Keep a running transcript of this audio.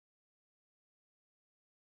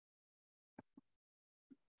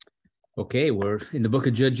Okay, we're in the book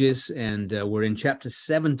of Judges, and we're in chapter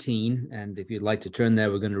 17. And if you'd like to turn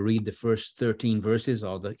there, we're going to read the first 13 verses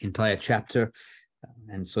or the entire chapter.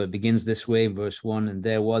 And so it begins this way, verse 1. And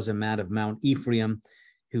there was a man of Mount Ephraim,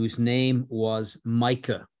 whose name was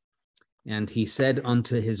Micah. And he said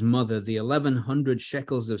unto his mother, the 1,100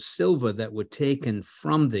 shekels of silver that were taken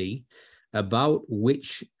from thee, about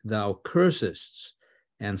which thou cursest,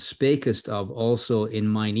 and spakest of also in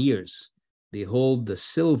mine ears. Behold, the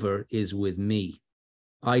silver is with me.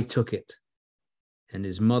 I took it. And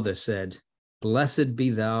his mother said, Blessed be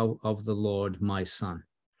thou of the Lord, my son.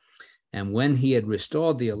 And when he had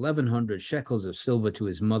restored the 1,100 shekels of silver to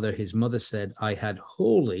his mother said, I had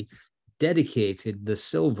wholly dedicated the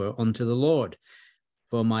silver unto the Lord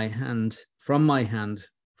from my hand, for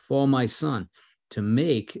my son, to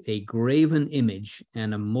make a graven image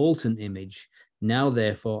and a molten image. Now,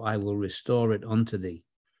 therefore, I will restore it unto thee.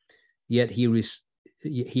 Yet he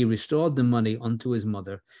restored the money unto his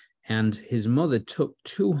mother, and his mother took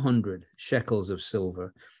 200 shekels of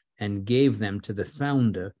silver and gave them to the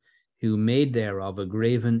founder, who made thereof a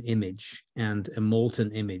graven image and a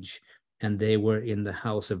molten image, and they were in the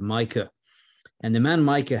house of Micah. And the man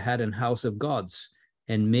Micah had an house of gods,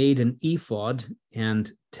 and made an ephod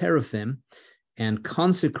and teraphim, and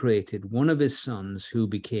consecrated one of his sons, who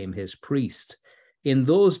became his priest. In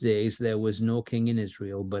those days there was no king in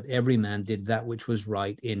Israel, but every man did that which was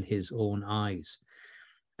right in his own eyes.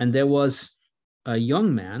 And there was a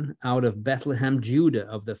young man out of Bethlehem, Judah,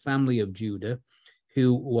 of the family of Judah,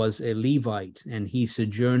 who was a Levite, and he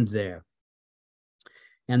sojourned there.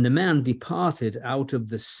 And the man departed out of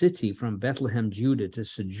the city from Bethlehem, Judah, to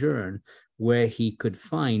sojourn where he could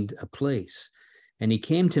find a place. And he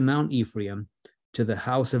came to Mount Ephraim, to the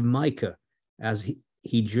house of Micah, as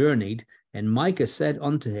he journeyed. And Micah said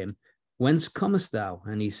unto him, Whence comest thou?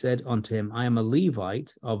 And he said unto him, I am a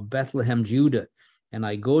Levite of Bethlehem, Judah, and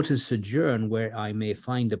I go to sojourn where I may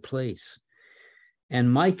find a place.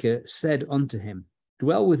 And Micah said unto him,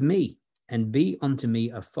 Dwell with me, and be unto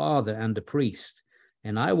me a father and a priest,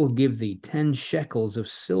 and I will give thee 10 shekels of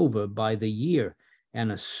silver by the year,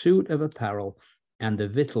 and a suit of apparel, and the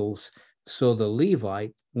victuals. So the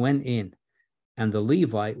Levite went in, and the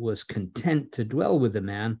Levite was content to dwell with the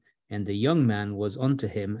man, and the young man was unto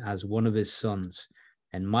him as one of his sons.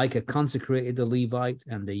 And Micah consecrated the Levite,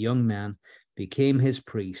 and the young man became his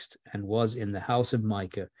priest, and was in the house of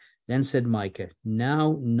Micah. Then said Micah,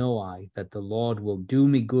 Now know I that the Lord will do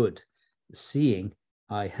me good, seeing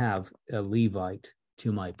I have a Levite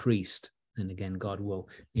to my priest. And again, God will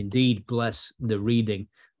indeed bless the reading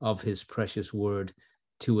of his precious word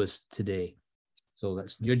to us today. So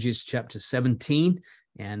that's Judges chapter 17,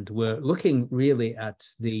 and we're looking really at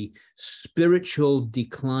the spiritual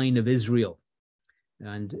decline of Israel.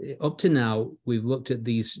 And up to now, we've looked at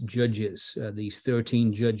these judges, these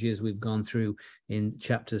 13 judges we've gone through in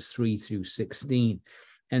chapters 3 through 16.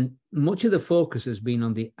 And much of the focus has been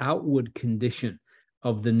on the outward condition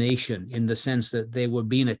of the nation, in the sense that they were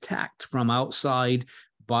being attacked from outside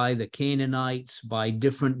by the Canaanites, by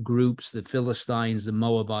different groups, the Philistines, the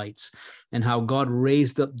Moabites, and how God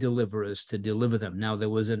raised up deliverers to deliver them. Now, there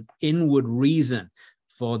was an inward reason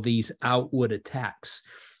for these outward attacks.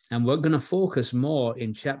 And we're going to focus more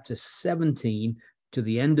in chapter 17 to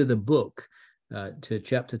the end of the book, to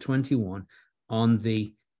chapter 21, on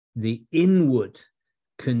the inward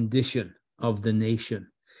condition of the nation.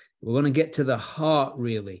 We're going to get to the heart,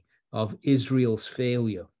 really, of Israel's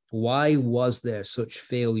failure. Why was there such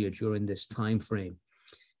failure during this time frame?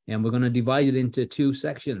 And we're going to divide it into 2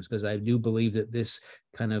 sections, because I do believe that this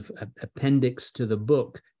kind of appendix to the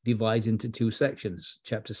book divides into 2 sections.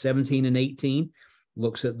 Chapter 17 and 18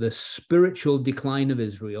 looks at the spiritual decline of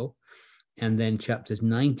Israel, and then chapters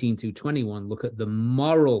 19 through 21 look at the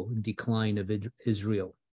moral decline of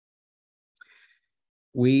Israel.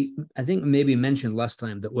 I think maybe mentioned last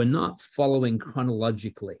time that we're not following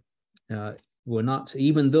chronologically. We're not,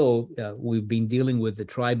 even though we've been dealing with the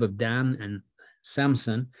tribe of Dan and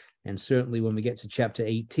Samson, and certainly when we get to chapter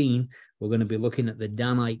 18, we're going to be looking at the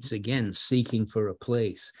Danites again, seeking for a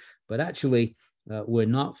place. But actually, we're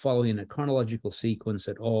not following a chronological sequence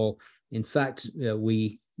at all. In fact,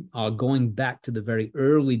 we are going back to the very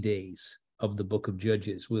early days of the book of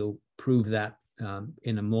Judges. We'll prove that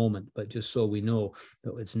in a moment, but just so we know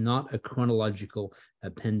that it's not a chronological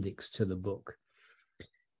appendix to the book.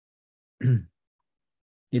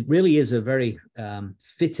 It really is a very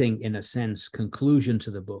fitting, in a sense, conclusion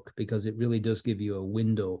to the book, because it really does give you a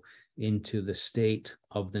window into the state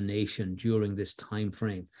of the nation during this time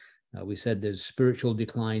frame. We said there's spiritual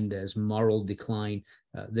decline, there's moral decline.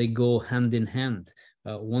 They go hand in hand.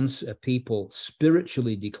 once a people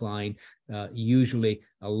spiritually decline, usually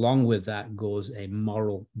along with that goes a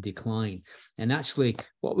moral decline. And actually,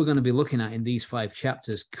 what we're going to be looking at in these 5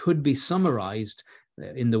 chapters could be summarized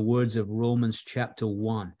in the words of Romans chapter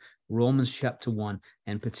 1. Romans chapter 1,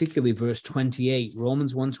 and particularly verse 28,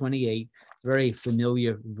 Romans 1:28, very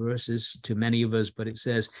familiar verses to many of us, but it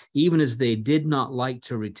says, even as they did not like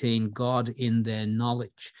to retain God in their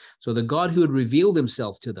knowledge. So the God who had revealed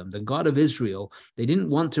himself to them, the God of Israel, they didn't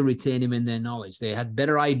want to retain him in their knowledge. They had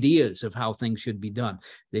better ideas of how things should be done.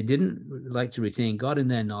 They didn't like to retain God in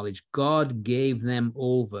their knowledge. God gave them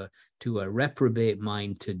over to a reprobate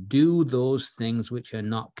mind to do those things which are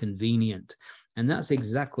not convenient. And that's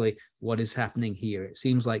exactly what is happening here. It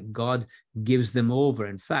seems like God gives them over.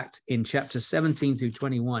 In fact, in chapter 17 through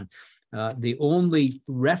 21, the only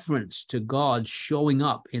reference to God showing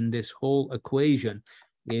up in this whole equation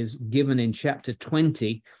is given in chapter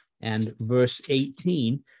 20 and verse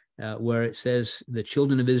 18, where it says, the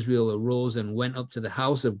children of Israel arose and went up to the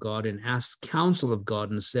house of God and asked counsel of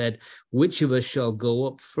God and said, which of us shall go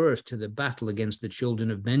up first to the battle against the children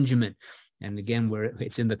of Benjamin? And again, where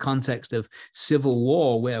it's in the context of civil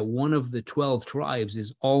war, where one of the 12 tribes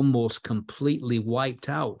is almost completely wiped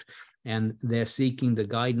out, and they're seeking the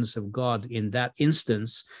guidance of God in that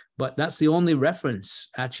instance. But that's the only reference,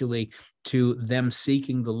 actually, to them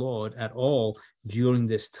seeking the Lord at all during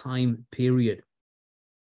this time period.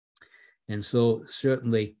 And so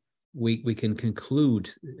certainly we can conclude,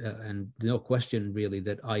 and no question really,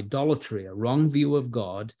 that idolatry, a wrong view of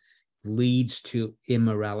God, leads to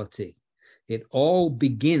immorality. It all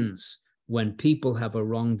begins when people have a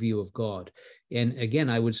wrong view of God. And again,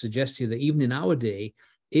 I would suggest to you that even in our day,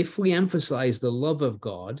 if we emphasize the love of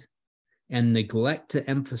God and neglect to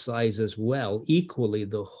emphasize as well equally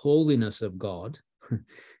the holiness of God,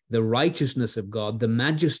 the righteousness of God, the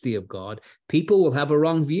majesty of God, people will have a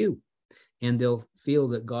wrong view. And they'll feel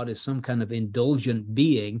that God is some kind of indulgent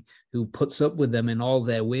being who puts up with them in all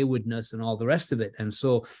their waywardness and all the rest of it. And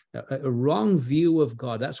so a wrong view of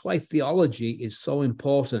God, that's why theology is so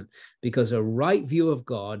important, because a right view of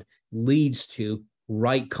God leads to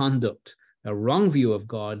right conduct. A wrong view of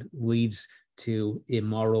God leads to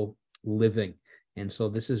immoral living. And so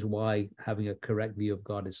this is why having a correct view of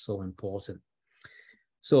God is so important.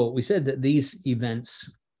 So we said that these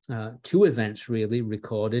events, 2 events really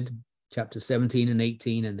recorded, chapter 17 and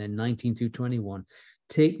 18, and then 19 through 21,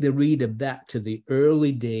 take the reader back to the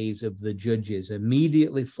early days of the judges,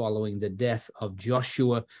 immediately following the death of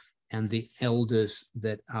Joshua and the elders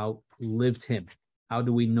that outlived him. How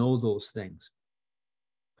do we know those things?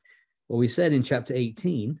 Well, we said in chapter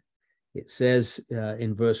 18, it says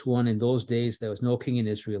in verse 1, in those days there was no king in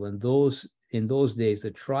Israel, and in those days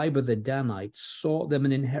the tribe of the Danites sought them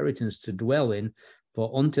an inheritance to dwell in, for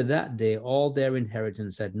unto that day all their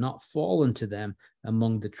inheritance had not fallen to them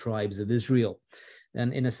among the tribes of Israel.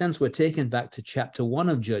 And in a sense, we're taken back to chapter 1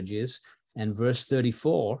 of Judges and verse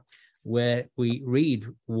 34, where we read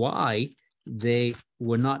why they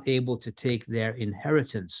were not able to take their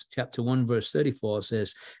inheritance. Chapter 1, verse 34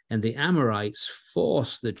 says, and the Amorites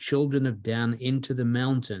forced the children of Dan into the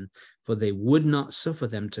mountain, for they would not suffer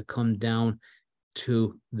them to come down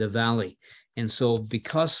to the valley. And so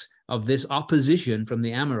because of this opposition from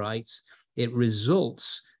the Amorites, it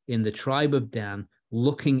results in the tribe of Dan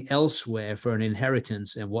looking elsewhere for an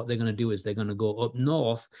inheritance. And what they're going to do is they're going to go up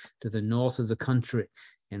north to the north of the country.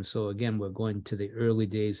 And so again, we're going to the early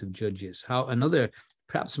days of Judges. How another,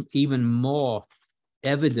 perhaps even more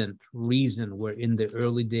evident reason we're in the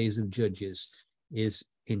early days of Judges is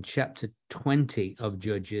in chapter 20 of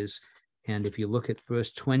Judges. And if you look at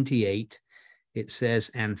verse 28, it says,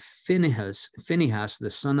 and Phinehas, the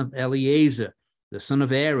son of Eleazar, the son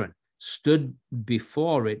of Aaron, stood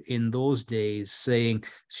before it in those days, saying,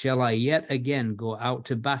 shall I yet again go out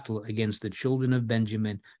to battle against the children of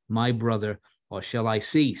Benjamin, my brother, or shall I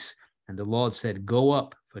cease? And the Lord said, go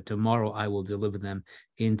up, for tomorrow I will deliver them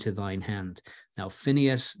into thine hand. Now,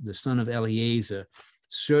 Phinehas, the son of Eleazar,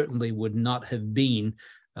 certainly would not have been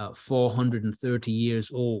 430 years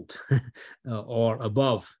old or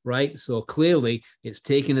above, right? So clearly it's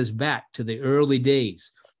taken us back to the early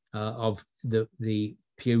days of the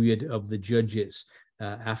period of the judges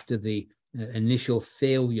after the initial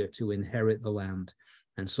failure to inherit the land.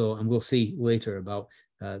 And we'll see later about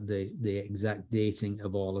the exact dating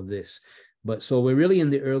of all of this. But so we're really in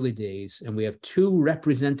the early days, and we have 2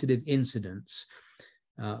 representative incidents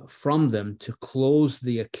from them to close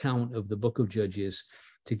the account of the book of Judges,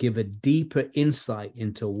 to give a deeper insight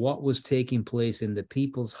into what was taking place in the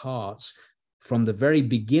people's hearts from the very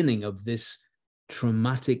beginning of this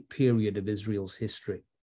traumatic period of Israel's history.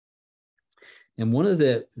 And one of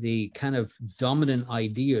the kind of dominant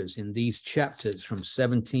ideas in these chapters from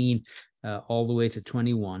 17 all the way to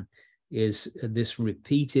 21 is this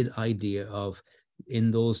repeated idea of, in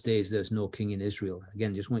those days, there's no king in Israel.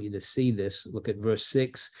 Again, just want you to see this. Look at verse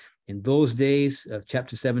 6. In those days of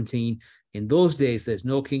chapter 17, in those days, there's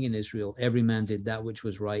no king in Israel. Every man did that which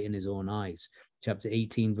was right in his own eyes. Chapter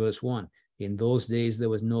 18, verse 1. In those days, there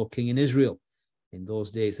was no king in Israel. In those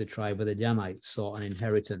days, the tribe of the Danites sought an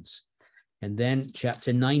inheritance. And then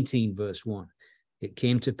chapter 19, verse 1. It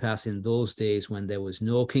came to pass in those days when there was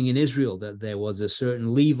no king in Israel that there was a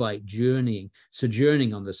certain Levite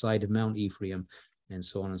sojourning on the side of Mount Ephraim, and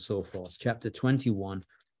so on and so forth. Chapter 21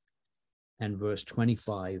 and verse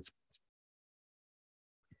 25.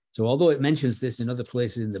 So although it mentions this in other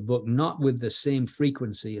places in the book, not with the same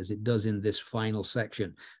frequency as it does in this final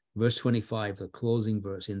section, verse 25, the closing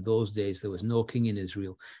verse, in those days there was no king in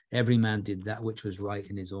Israel. Every man did that which was right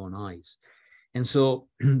in his own eyes. And so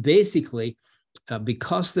basically,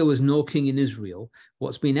 because there was no king in Israel,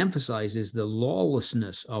 what's been emphasized is the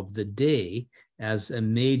lawlessness of the day as a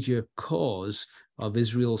major cause of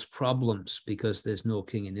Israel's problems, because there's no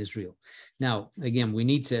king in Israel. Now, again, we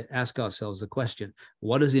need to ask ourselves the question,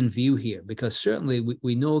 what is in view here? Because certainly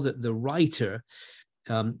we know that the writer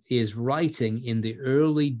is writing in the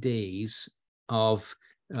early days of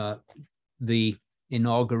the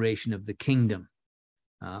inauguration of the kingdom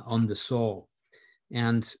under Saul.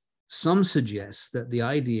 And some suggest that the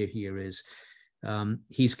idea here is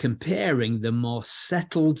he's comparing the more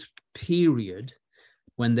settled period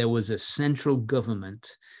when there was a central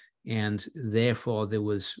government, and therefore there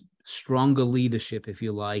was stronger leadership, if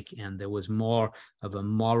you like, and there was more of a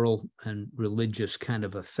moral and religious kind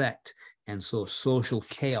of effect. And so social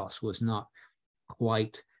chaos was not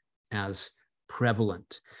quite as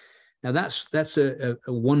prevalent. Now that's a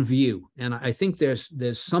one view, and I think there's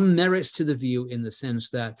some merits to the view in the sense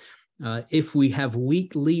that if we have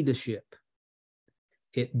weak leadership,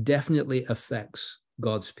 it definitely affects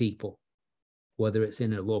God's people, whether it's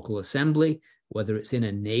in a local assembly, whether it's in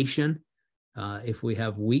a nation. If we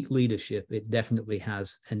have weak leadership, it definitely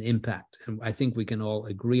has an impact, and I think we can all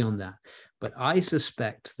agree on that. But I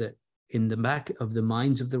suspect that in the back of the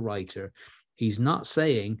minds of the writer, he's not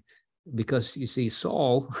saying, because you see,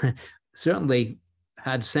 Saul certainly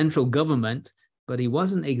had central government, but he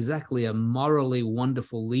wasn't exactly a morally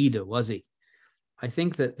wonderful leader, was he? I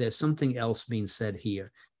think that there's something else being said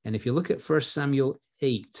here. And if you look at 1 Samuel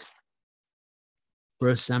 8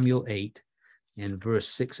 and verse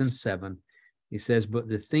 6 and 7, he says, but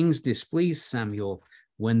the things displeased Samuel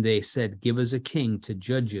when they said, give us a king to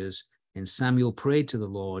judge us. And Samuel prayed to the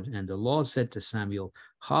Lord, and the Lord said to Samuel,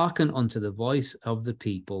 hearken unto the voice of the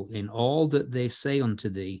people in all that they say unto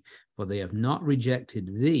thee, for they have not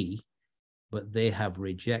rejected thee, but they have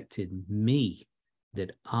rejected me,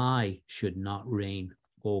 that I should not reign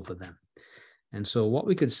over them. And so what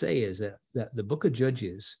we could say is that the book of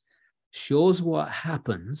Judges shows what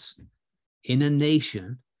happens in a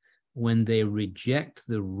nation when they reject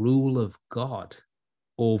the rule of God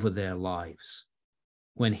over their lives,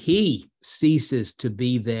 when he ceases to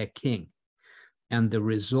be their king. And the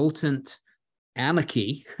resultant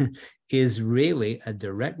anarchy is really a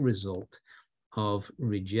direct result of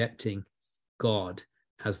rejecting God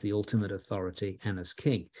as the ultimate authority and as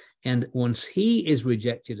king. And once he is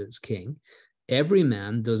rejected as king, every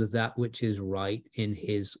man does that which is right in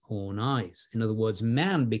his own eyes. In other words,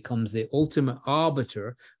 man becomes the ultimate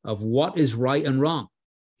arbiter of what is right and wrong.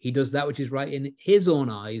 He does that which is right in his own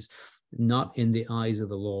eyes, not in the eyes of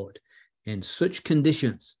the Lord. And such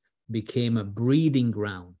conditions became a breeding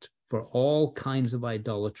ground for all kinds of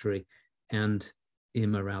idolatry and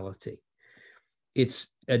immorality. It's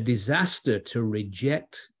a disaster to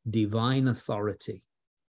reject divine authority,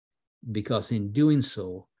 because in doing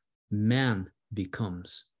so, man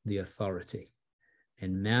becomes the authority.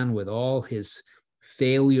 And man, with all his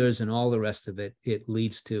failures and all the rest of it, it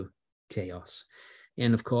leads to chaos.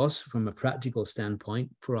 And of course, from a practical standpoint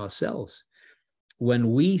for ourselves,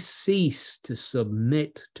 when we cease to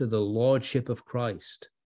submit to the lordship of Christ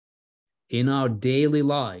in our daily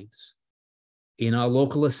lives, in our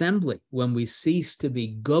local assembly, when we cease to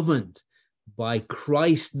be governed by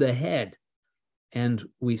Christ the head, and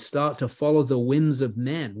we start to follow the whims of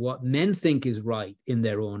men, what men think is right in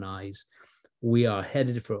their own eyes, we are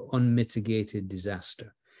headed for unmitigated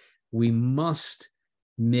disaster. We must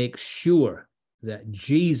make sure that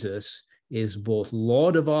Jesus is both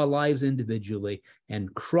Lord of our lives individually,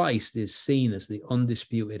 and Christ is seen as the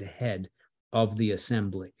undisputed head of the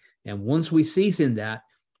assembly. And once we cease in that,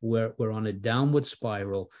 we're on a downward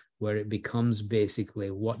spiral where it becomes basically,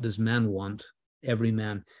 what does man want? Every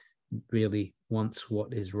man really wants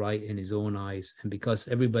what is right in his own eyes. And because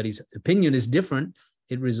everybody's opinion is different,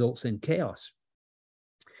 it results in chaos.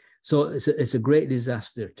 So it's a great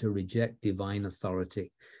disaster to reject divine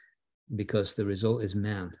authority, because the result is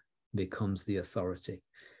man becomes the authority.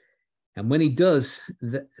 And when he does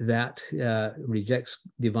rejects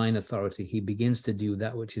divine authority, he begins to do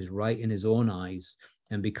that which is right in his own eyes.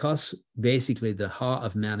 And because basically the heart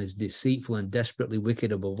of man is deceitful and desperately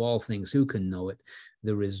wicked above all things, who can know it?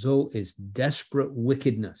 The result is desperate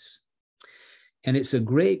wickedness. And it's a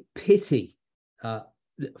great pity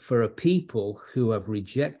for a people who have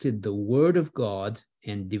rejected the word of God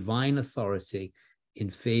and divine authority in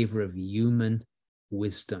favor of human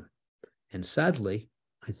wisdom. And sadly,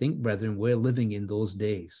 I think, brethren, we're living in those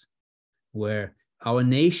days where our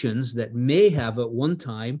nations that may have at one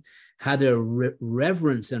time had a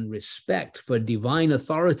reverence and respect for divine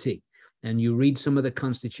authority. And you read some of the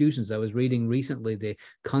constitutions. I was reading recently the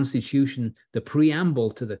constitution, the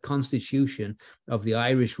preamble to the Constitution of the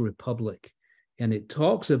Irish Republic. And it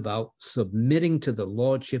talks about submitting to the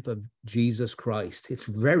lordship of Jesus Christ. It's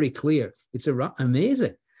very clear. It's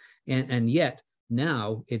amazing. And yet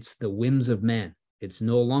now it's the whims of men. It's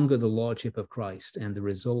no longer the lordship of Christ. And the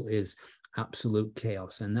result is absolute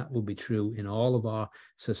chaos. And that will be true in all of our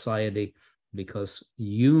society, because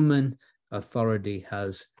human authority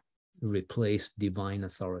has replaced divine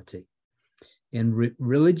authority. And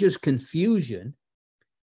religious confusion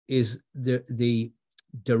is the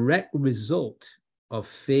direct result of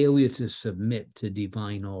failure to submit to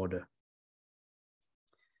divine order.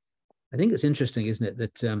 I think it's interesting, isn't it,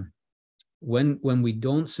 that when we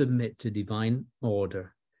don't submit to divine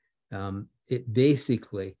order, it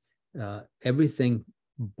basically, everything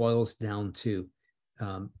boils down to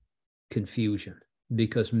confusion,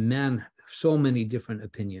 because men have so many different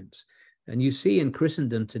opinions. And you see in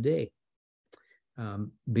Christendom today,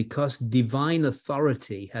 because divine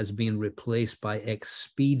authority has been replaced by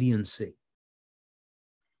expediency,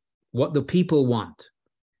 what the people want,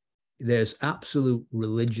 there's absolute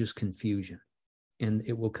religious confusion. And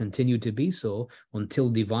it will continue to be so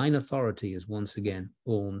until divine authority is once again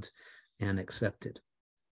owned and accepted.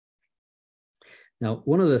 Now,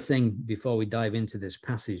 one other thing before we dive into this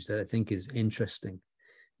passage that I think is interesting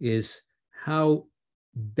is how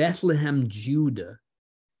Bethlehem, Judah,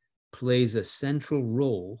 plays a central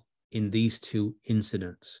role in these two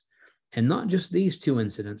incidents. And not just these two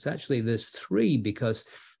incidents, actually there's three, because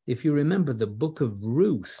if you remember the book of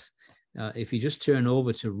Ruth, if you just turn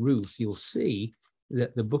over to Ruth, you'll see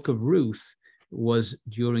that the book of Ruth was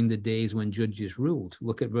during the days when judges ruled.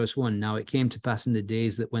 Look at verse 1. Now it came to pass in the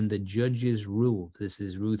days that when the judges ruled, this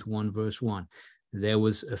is Ruth 1 verse 1, there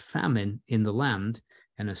was a famine in the land,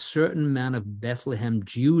 and a certain man of Bethlehem,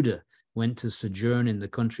 Judah, went to sojourn in the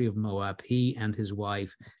country of Moab, he and his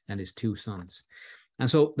wife and his 2 sons. And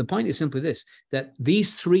so the point is simply this, that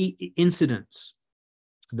these three incidents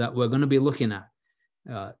that we're going to be looking at,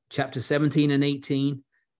 chapter 17 and 18,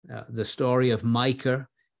 the story of Micah,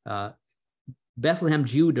 Bethlehem,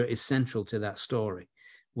 Judah is central to that story.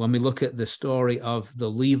 When we look at the story of the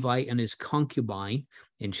Levite and his concubine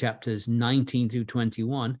in chapters 19 through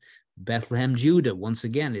 21, Bethlehem, Judah, once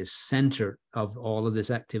again, is center of all of this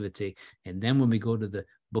activity. And then when we go to the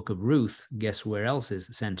book of Ruth, guess where else is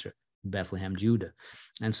the center? Bethlehem, Judah.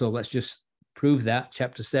 And so let's just prove that.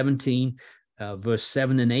 Chapter 17, verse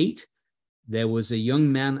 7 and 8. There was a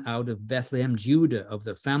young man out of Bethlehem, Judah, of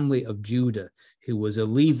the family of Judah, who was a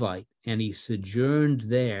Levite, and he sojourned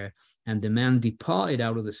there. And the man departed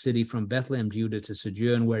out of the city from Bethlehem, Judah, to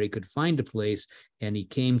sojourn where he could find a place. And he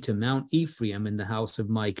came to Mount Ephraim in the house of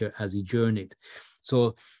Micah as he journeyed.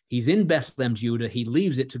 So he's in Bethlehem, Judah. He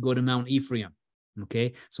leaves it to go to Mount Ephraim.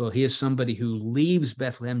 Okay, so here's somebody who leaves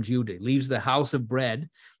Bethlehem, Judah, leaves the house of bread,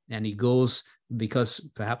 and he goes because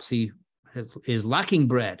perhaps he is lacking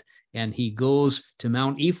bread. And he goes to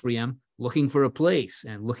Mount Ephraim looking for a place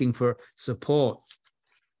and looking for support.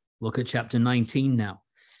 Look at chapter 19 now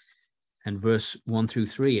and verse 1 through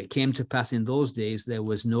 3. It came to pass in those days there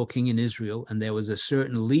was no king in Israel, and there was a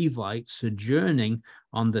certain Levite sojourning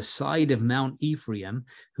on the side of Mount Ephraim,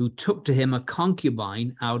 who took to him a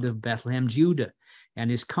concubine out of Bethlehem, Judah. And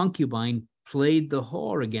his concubine played the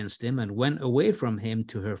whore against him and went away from him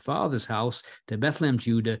to her father's house to Bethlehem,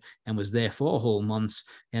 Judah, and was there 4 whole months.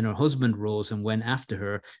 And her husband rose and went after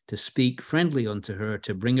her to speak friendly unto her,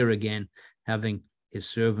 to bring her again, having his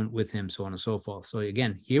servant with him, so on and so forth. So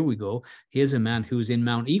again, here we go. Here's a man who's in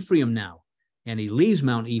Mount Ephraim now, and he leaves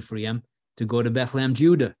Mount Ephraim to go to Bethlehem,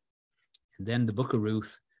 Judah. And then the book of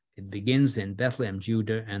Ruth, it begins in Bethlehem,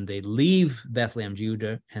 Judah, and they leave Bethlehem,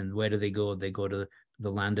 Judah, and where do they go? They go to the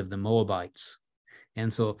land of the Moabites.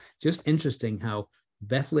 And so just interesting how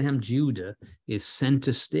Bethlehem, Judah is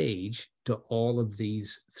center stage to all of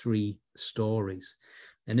these three stories.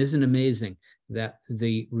 And isn't it amazing that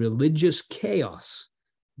the religious chaos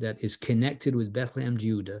that is connected with Bethlehem,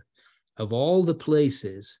 Judah, of all the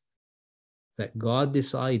places that God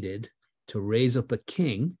decided to raise up a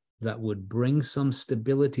king that would bring some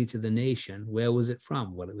stability to the nation, where was it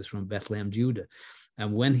from? Well, it was from Bethlehem, Judah.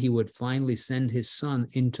 And when he would finally send his son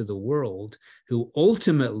into the world, who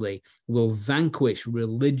ultimately will vanquish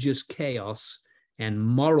religious chaos and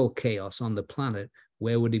moral chaos on the planet,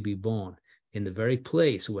 where would he be born? In the very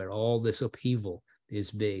place where all this upheaval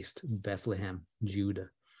is based, Bethlehem, Judah.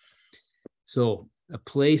 So a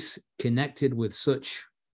place connected with such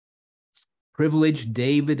privilege,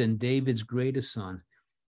 David and David's greatest son,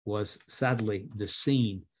 was sadly the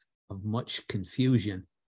scene of much confusion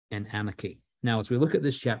and anarchy. Now, as we look at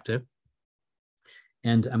this chapter,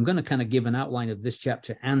 and I'm going to kind of give an outline of this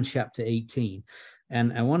chapter and chapter 18,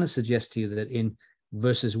 and I want to suggest to you that in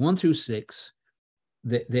verses 1 through 6,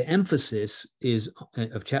 the emphasis is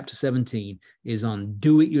of chapter 17 is on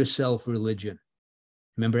do-it-yourself religion.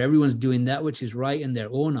 Remember, everyone's doing that which is right in their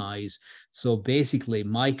own eyes. So basically,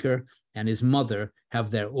 Micah and his mother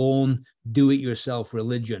have their own do-it-yourself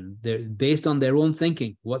religion. They're based on their own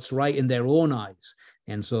thinking, what's right in their own eyes.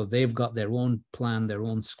 And so they've got their own plan, their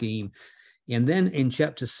own scheme. And then in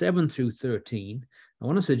chapter 7 through 13, I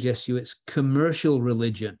want to suggest to you it's commercial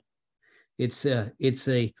religion. It's a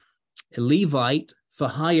Levite for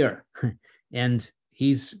hire. And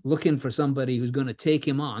he's looking for somebody who's going to take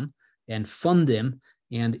him on and fund him.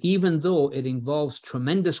 And even though it involves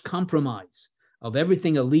tremendous compromise of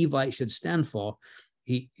everything a Levite should stand for,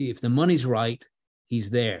 if the money's right, he's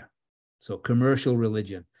there. So commercial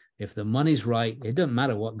religion. If the money's right, it doesn't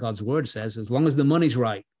matter what God's word says. As long as the money's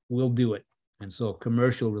right, we'll do it. And so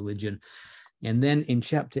commercial religion. And then in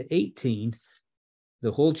chapter 18,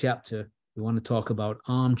 the whole chapter, we want to talk about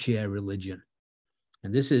armchair religion.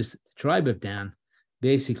 And this is the tribe of Dan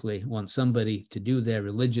basically wants somebody to do their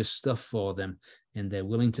religious stuff for them, and they're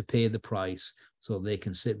willing to pay the price so they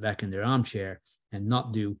can sit back in their armchair and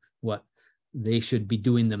not do what they should be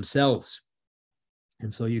doing themselves.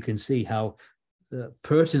 And so you can see how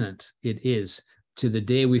pertinent it is to the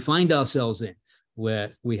day we find ourselves in,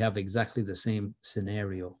 where we have exactly the same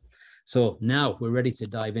scenario. So now we're ready to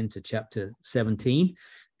dive into chapter 17,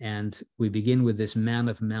 and we begin with this man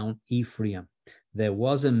of Mount Ephraim. There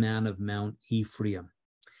was a man of Mount Ephraim.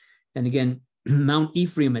 And again, Mount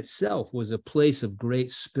Ephraim itself was a place of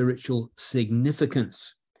great spiritual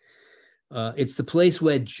significance. It's the place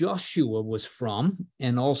where Joshua was from,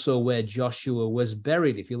 and also where Joshua was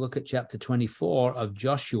buried. If you look at chapter 24 of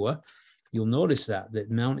Joshua, you'll notice that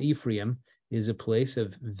Mount Ephraim is a place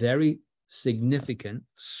of very significant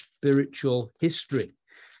spiritual history.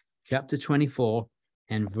 Chapter 24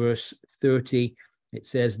 and verse 30, it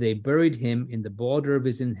says, they buried him in the border of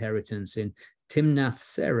his inheritance in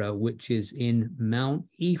Timnath-Serah, which is in Mount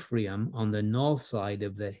Ephraim on the north side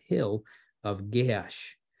of the hill of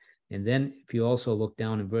Gaash. And then if you also look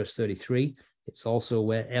down in verse 33, it's also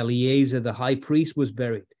where Eleazar the high priest was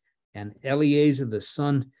buried. And Eleazar the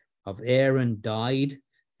son of Aaron died,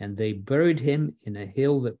 and they buried him in a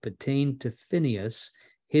hill that pertained to Phinehas,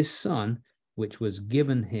 his son, which was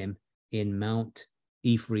given him in Mount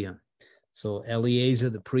Ephraim. So Eleazar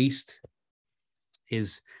the priest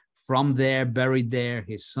is from there, buried there.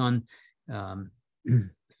 His son,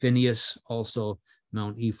 Phinehas, also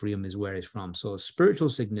Mount Ephraim is where he's from. So spiritual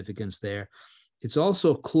significance there. It's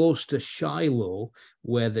also close to Shiloh,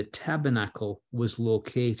 where the tabernacle was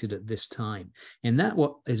located at this time. And that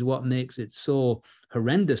is what makes it so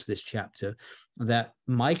horrendous, this chapter, that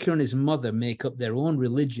Micah and his mother make up their own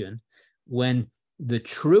religion when the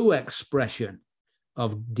true expression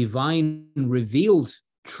of divine revealed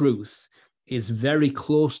truth is very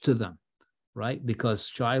close to them, right? Because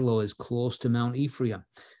Shiloh is close to Mount Ephraim,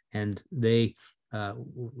 and they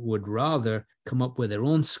would rather come up with their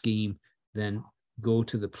own scheme than go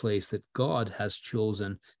to the place that God has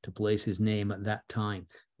chosen to place his name at that time,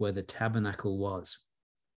 where the tabernacle was.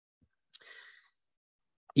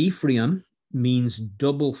 Ephraim means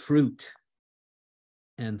double fruit.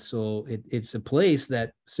 And so it's a place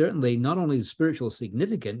that certainly not only is spiritual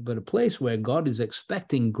significant, but a place where God is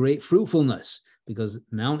expecting great fruitfulness, because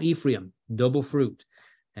Mount Ephraim, double fruit.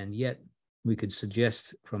 And yet we could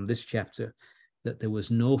suggest from this chapter that there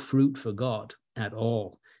was no fruit for God at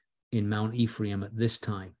all in Mount Ephraim at this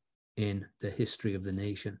time in the history of the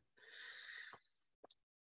nation.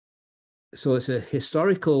 So it's a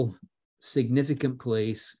historical significant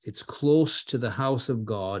place. It's close to the house of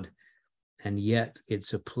God. And yet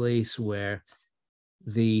it's a place where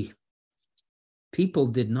the people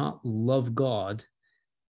did not love God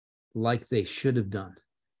like they should have done.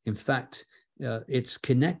 In fact, it's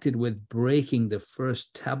connected with breaking the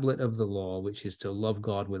first tablet of the law, which is to love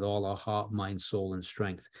God with all our heart, mind, soul, and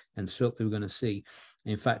strength. And certainly we're going to see,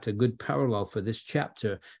 in fact, a good parallel for this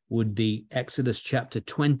chapter would be Exodus chapter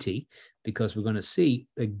 20, because we're going to see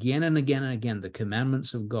again and again and again the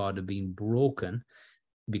commandments of God are being broken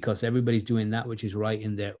because everybody's doing that which is right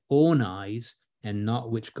in their own eyes and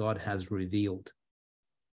not which God has revealed.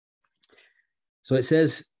 So it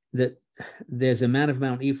says that there's a man of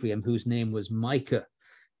Mount Ephraim whose name was Micah.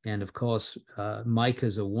 And of course, Micah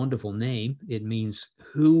is a wonderful name. It means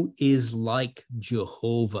who is like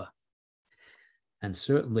Jehovah. And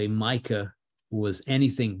certainly Micah was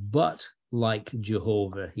anything but like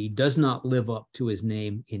Jehovah. He does not live up to his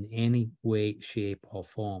name in any way, shape, or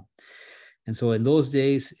form. And so in those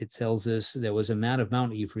days, it tells us there was a man of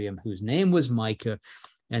Mount Ephraim whose name was Micah,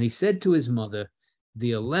 and he said to his mother,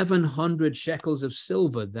 the 1,100 shekels of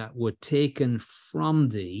silver that were taken from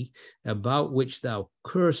thee, about which thou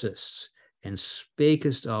cursest, and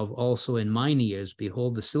spakest of also in mine ears,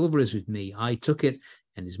 behold, the silver is with me. I took it.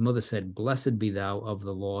 And his mother said, blessed be thou of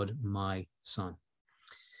the Lord, my son.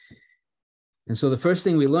 And so the first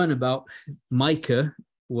thing we learn about Micah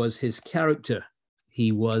was his character.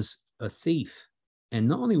 He was a thief. And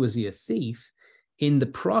not only was he a thief, in the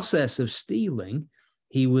process of stealing,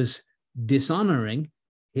 he was dishonoring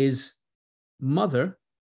his mother,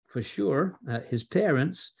 for sure, his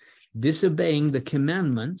parents, disobeying the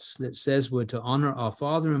commandments that says we're to honor our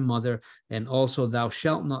father and mother, and also thou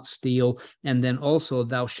shalt not steal, and then also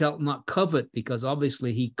thou shalt not covet, because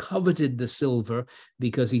obviously he coveted the silver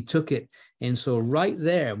because he took it. And so right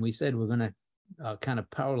there, and we said we're going to kind of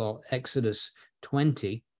parallel Exodus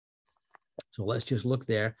 20. So let's just look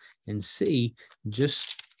there and see,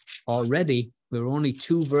 just already, we're only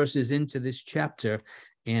 2 verses into this chapter,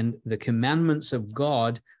 and the commandments of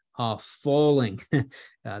God are falling.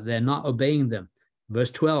 They're not obeying them.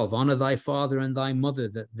 Verse 12, honor thy father and thy mother,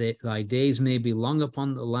 that thy days may be long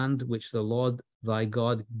upon the land which the Lord thy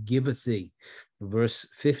God giveth thee. Verse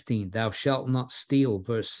 15, thou shalt not steal.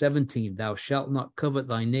 Verse 17, thou shalt not covet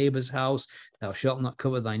thy neighbor's house. Thou shalt not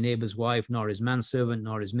covet thy neighbor's wife, nor his manservant,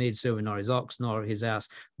 nor his maidservant, nor his ox, nor his ass,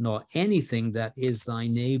 nor anything that is thy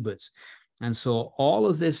neighbor's. And so all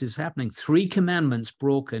of this is happening. 3 commandments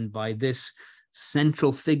broken by this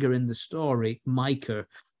central figure in the story, Micah,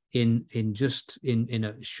 in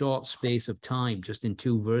a short space of time, just in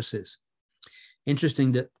 2 verses.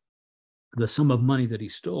 Interesting that the sum of money that he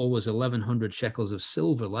stole was 1,100 shekels of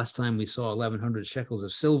silver. Last time we saw 1,100 shekels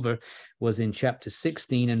of silver was in chapter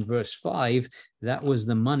 16 and verse 5. That was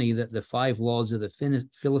the money that the 5 lords of the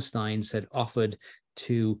Philistines had offered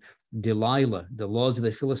to Delilah. The lords of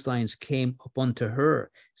the Philistines came up unto her,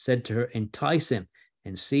 said to her, entice him,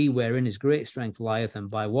 and see wherein his great strength lieth, and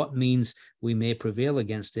by what means we may prevail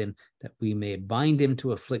against him, that we may bind him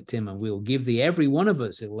to afflict him, and we will give thee every one of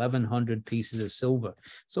us 1,100 pieces of silver.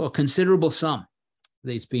 So a considerable sum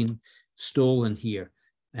that's been stolen here.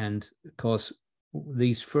 And of course,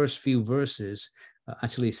 these first few verses,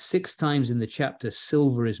 actually 6 times in the chapter,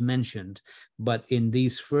 silver is mentioned, but in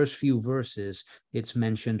these first few verses, it's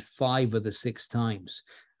mentioned 5 of the 6 times,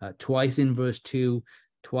 twice in verse 2,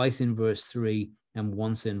 twice in verse 3, and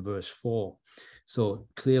once in verse 4. So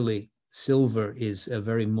clearly, silver is a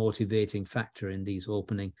very motivating factor in these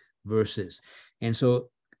opening verses. And so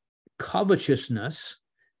covetousness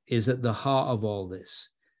is at the heart of all this.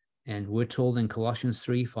 And we're told in Colossians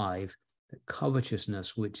 3:5 that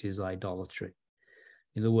covetousness, which is idolatry.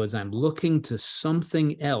 In other words, I'm looking to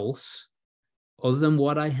something else other than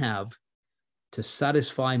what I have to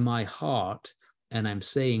satisfy my heart, and I'm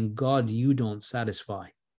saying, God, you don't satisfy.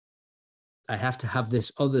 I have to have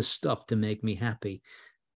this other stuff to make me happy.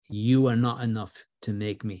 You are not enough to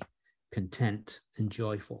make me content and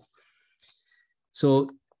joyful. So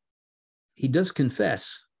he does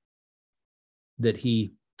confess that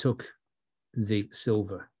he took the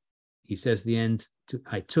silver. He says the end,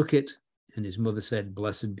 I took it, and his mother said,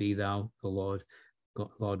 blessed be thou, the Lord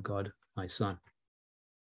God, my son.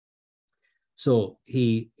 So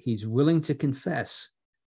he's willing to confess,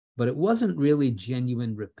 but it wasn't really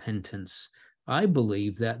genuine repentance. I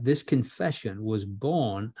believe that this confession was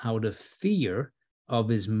born out of fear of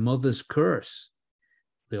his mother's curse.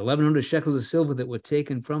 The 1,100 shekels of silver that were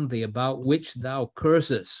taken from thee, about which thou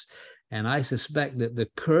cursest. And I suspect that the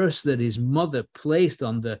curse that his mother placed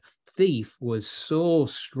on the thief was so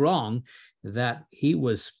strong that he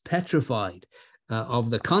was petrified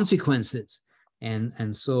of the consequences.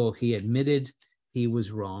 And so he admitted he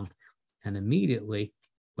was wrong. And immediately,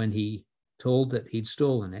 when he told that he'd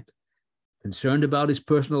stolen it, concerned about his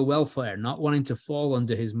personal welfare, not wanting to fall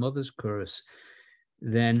under his mother's curse,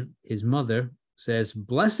 then his mother says,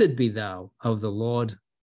 "Blessed be thou of the Lord,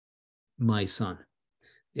 my son."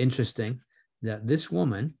 Interesting that this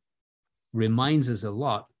woman reminds us a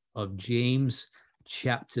lot of James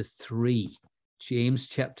chapter 3. James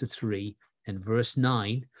chapter 3 and verse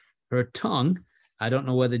 9. Her tongue, I don't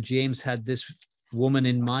know whether James had this woman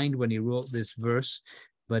in mind when he wrote this verse,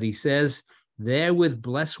 but he says, "Therewith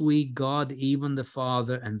bless we God, even the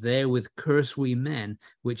Father, and therewith curse we men,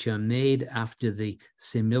 which are made after the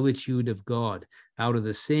similitude of God. Out of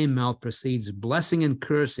the same mouth proceeds blessing and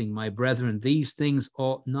cursing, my brethren. These things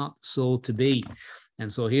ought not so to be."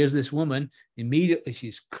 And so here's this woman, immediately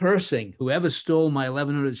she's cursing whoever stole my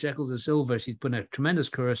 1,100 shekels of silver. She's put a tremendous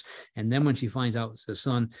curse. And then when she finds out it's her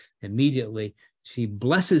son, immediately she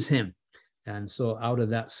blesses him. And so out of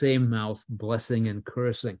that same mouth, blessing and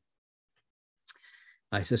cursing.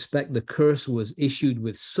 I suspect the curse was issued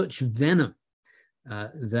with such venom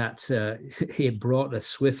that it brought a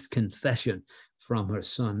swift confession from her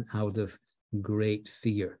son out of great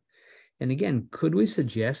fear. And again, could we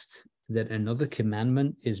suggest that another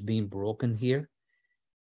commandment is being broken here?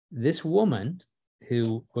 This woman,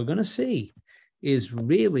 who we're going to see is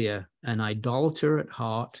really an idolater at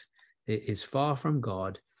heart, is far from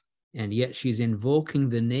God, and yet she's invoking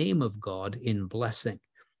the name of God in blessing.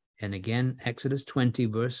 And again, Exodus 20,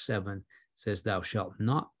 verse 7 says, "Thou shalt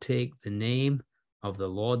not take the name of the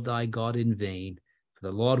Lord thy God in vain, for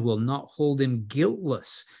the Lord will not hold him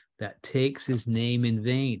guiltless that takes his name in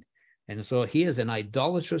vain." And so here's an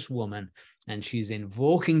idolatrous woman, and she's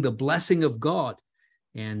invoking the blessing of God.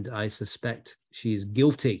 And I suspect she's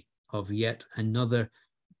guilty of yet another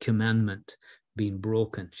commandment being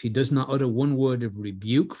broken. She does not utter one word of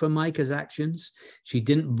rebuke for Micah's actions. She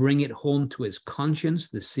didn't bring it home to his conscience,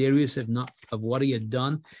 the seriousness of what he had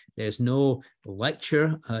done. There's no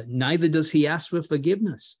lecture. Neither does he ask for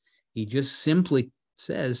forgiveness. He just simply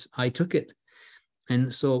says, "I took it."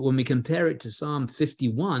 And so when we compare it to Psalm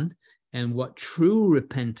 51 and what true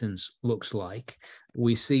repentance looks like,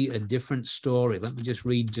 we see a different story. Let me just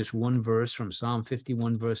read just one verse from Psalm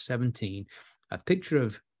 51, verse 17, a picture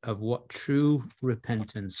of what true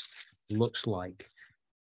repentance looks like.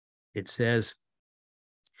 It says,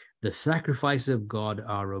 "The sacrifices of God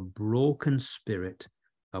are a broken spirit,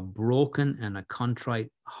 a broken and a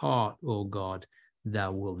contrite heart, O God,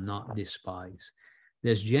 thou wilt not despise."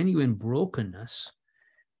 There's genuine brokenness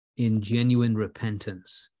in genuine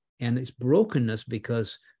repentance. And it's brokenness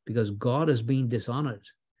because God has been dishonored,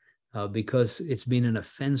 because it's been an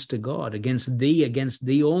offense to God. Against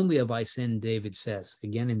thee only have I sinned, David says,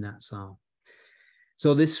 again in that psalm.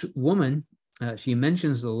 So this woman, she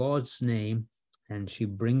mentions the Lord's name, and she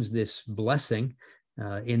brings this blessing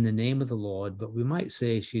in the name of the Lord. But we might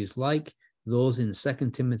say she's like those in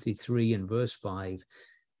 2 Timothy 3 and verse 5.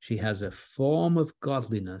 She has a form of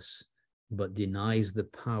godliness, but denies the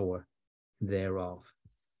power thereof.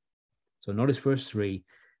 So notice verse 3,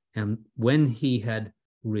 "And when he had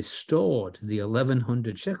restored the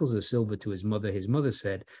 1,100 shekels of silver to his mother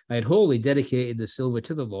said, I had wholly dedicated the silver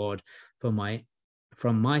to the Lord from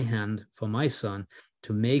my hand for my son,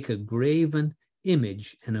 to make a graven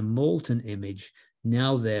image and a molten image.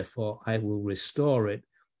 Now, therefore, I will restore it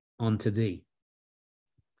unto thee."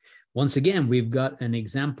 Once again, we've got an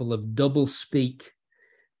example of double speak.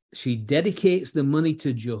 She dedicates the money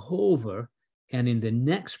to Jehovah, and in the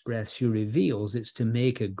next breath, she reveals it's to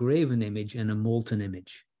make a graven image and a molten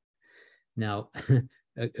image. Now,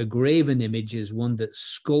 a graven image is one that's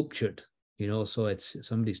sculptured, so it's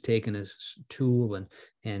somebody's taken a tool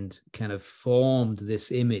and kind of formed this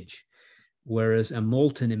image, whereas a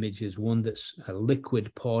molten image is one that's a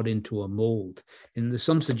liquid poured into a mold. And there's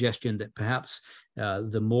some suggestion that perhaps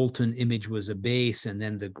the molten image was a base, and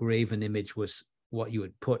then the graven image was what you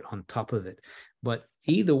would put on top of it. But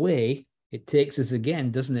either way, it takes us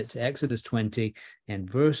again, doesn't it, to Exodus 20 and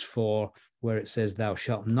verse 4, where it says, "Thou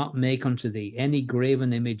shalt not make unto thee any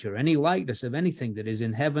graven image or any likeness of anything that is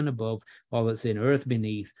in heaven above, or that's in earth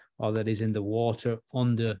beneath, or that is in the water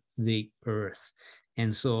under the earth."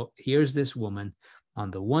 And so here's this woman.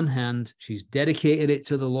 On the one hand, she's dedicated it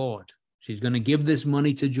to the Lord. She's going to give this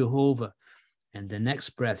money to Jehovah. And the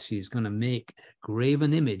next breath, she's going to make a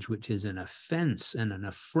graven image, which is an offense and an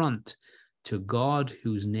affront to God,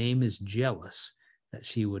 whose name is jealous, that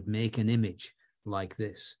she would make an image like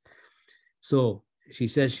this. So she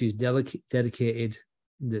says she's dedicated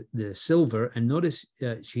the silver. And notice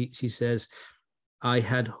she says, "I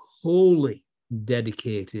had wholly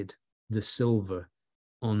dedicated the silver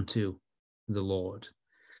unto the Lord."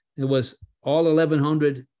 It was all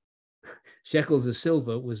 1,100 shekels of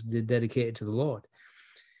silver was dedicated to the Lord.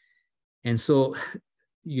 And so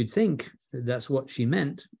you'd think that's what she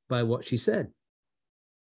meant by what she said.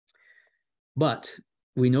 But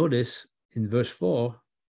we notice in verse 4,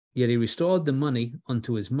 yet he restored the money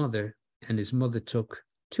unto his mother, and his mother took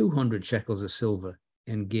 200 shekels of silver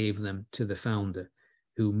and gave them to the founder,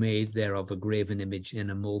 who made thereof a graven image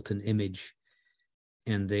and a molten image,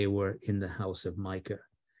 and they were in the house of Micah.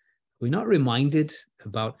 We're not reminded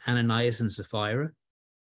about Ananias and Sapphira.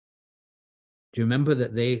 Do you remember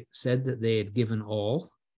that they said that they had given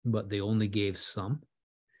all, but they only gave some?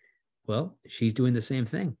 Well, she's doing the same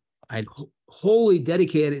thing. I'd wholly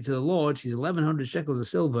dedicate it to the Lord. She's 1,100 shekels of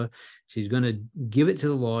silver. She's going to give it to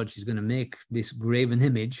the Lord. She's going to make this graven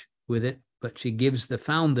image with it, but she gives the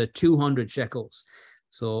founder 200 shekels.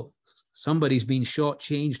 So somebody's been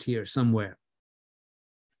shortchanged here somewhere.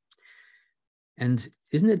 And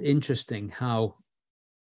isn't it interesting how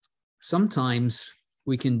sometimes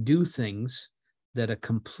we can do things that are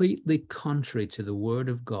completely contrary to the word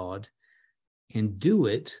of God and do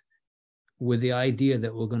it with the idea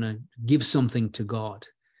that we're going to give something to God.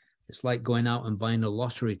 It's like going out and buying a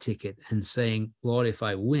lottery ticket and saying, Lord, if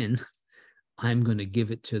I win, I'm going to give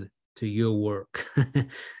it to your work.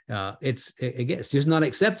 It's just not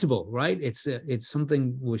acceptable, right? It's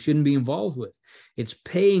something we shouldn't be involved with. It's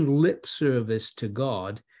paying lip service to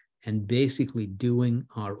God and basically doing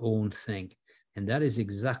our own thing. And that is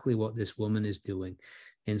exactly what this woman is doing.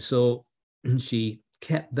 And so she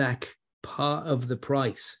kept back part of the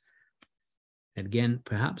price. Again,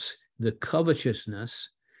 perhaps the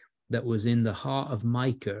covetousness that was in the heart of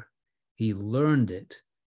Micah, he learned it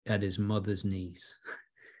at his mother's knees.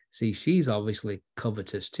 See, she's obviously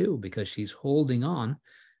covetous too, because she's holding on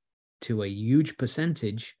to a huge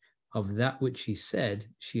percentage of that which she said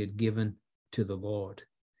she had given to the Lord.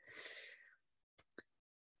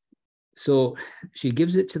 So she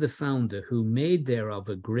gives it to the founder, who made thereof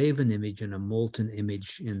a graven image and a molten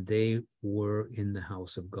image, and they were in the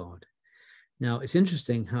house of God. Now, it's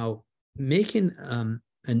interesting how making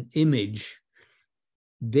an image,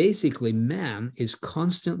 basically man is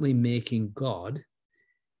constantly making God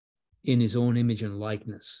in his own image and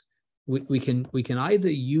likeness. We can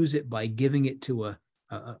either use it by giving it to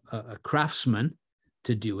a craftsman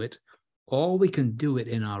to do it, or we can do it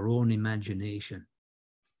in our own imagination.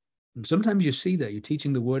 And sometimes you see that you're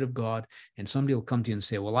teaching the word of God and somebody will come to you and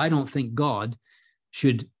say, well, I don't think God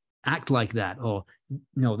should act like that, or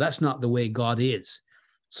no, that's not the way God is.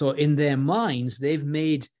 So in their minds, they've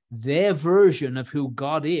made their version of who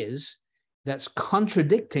God is that's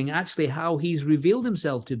contradicting actually how he's revealed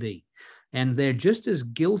himself to be. And they're just as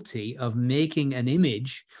guilty of making an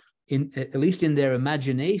image, at least in their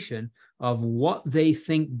imagination, of what they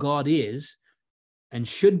think God is and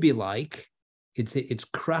should be like. It's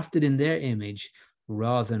crafted in their image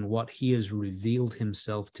rather than what he has revealed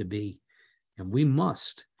himself to be. And we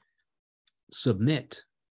must submit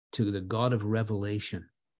to the God of revelation.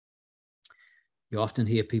 You often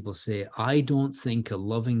hear people say, I don't think a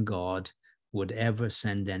loving God would ever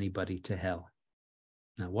send anybody to hell.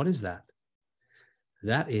 Now, what is that?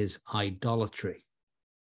 That is idolatry.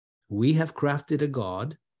 We have crafted a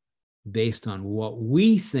God based on what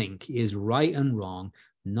we think is right and wrong,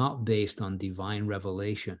 not based on divine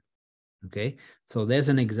revelation. Okay, so there's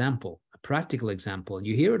an example, a practical example, and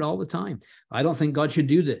you hear it all the time. I don't think God should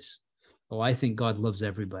do this. Oh, I think God loves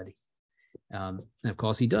everybody. And of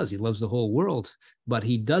course he does. He loves the whole world, but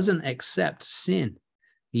he doesn't accept sin.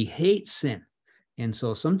 He hates sin. And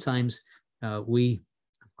so sometimes we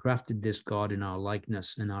crafted this God in our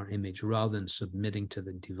likeness and our image rather than submitting to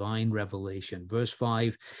the divine revelation. Verse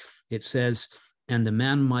 5, it says, and the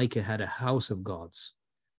man Micah had a house of gods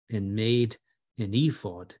and made an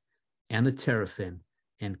ephod and a teraphim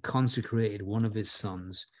and consecrated one of his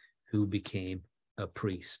sons who became a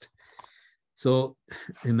priest. So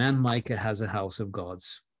the man Micah has a house of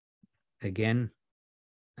gods. Again,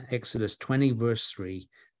 Exodus 20 verse 3,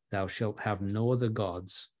 thou shalt have no other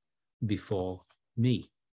gods before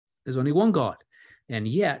me. There's only one God, and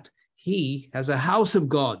yet he has a house of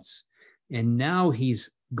gods, and now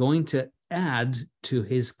he's going to add to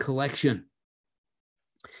his collection.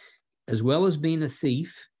 As well as being a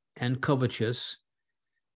thief and covetous,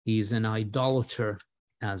 he's an idolater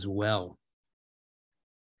as well.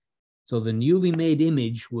 So the newly made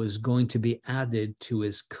image was going to be added to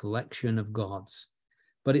his collection of gods.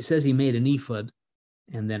 But it says he made an ephod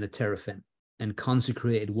and then a teraphim and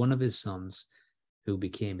consecrated one of his sons who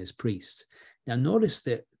became his priest. Now notice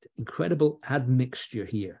the incredible admixture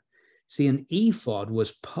here. See, an ephod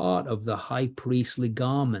was part of the high priestly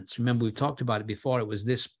garments. Remember, we talked about it before. It was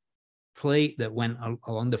this plate that went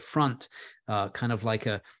along the front, kind of like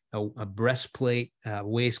a breastplate,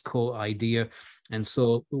 waistcoat idea. And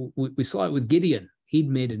so we saw it with Gideon. He'd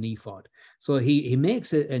made an ephod. So he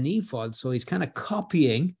makes an ephod. So he's kind of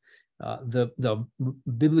copying the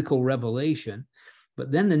biblical revelation.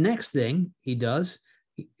 But then the next thing he does,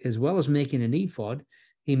 as well as making an ephod,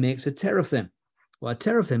 he makes a teraphim. Well, a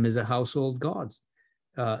teraphim is a household god.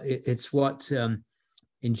 It's what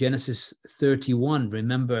in Genesis 31,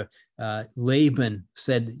 remember, Laban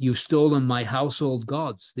said, "You've stolen my household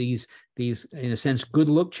gods." These, in a sense, good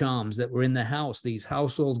luck charms that were in the house, these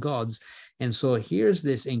household gods. And so here's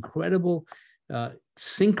this incredible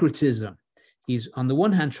syncretism. He's, on the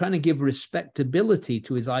one hand, trying to give respectability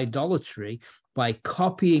to his idolatry by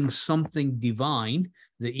copying something divine,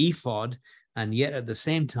 the ephod, and yet at the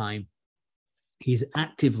same time, he's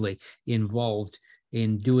actively involved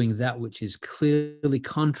in doing that which is clearly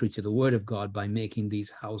contrary to the word of God by making these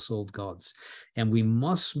household gods. And we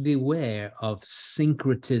must beware of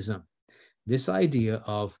syncretism, this idea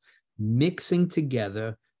of mixing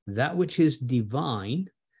together that which is divine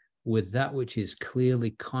with that which is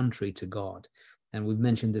clearly contrary to God. And we've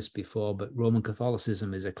mentioned this before, but Roman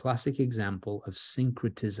Catholicism is a classic example of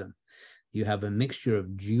syncretism. You have a mixture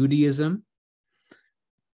of Judaism,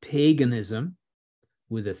 paganism,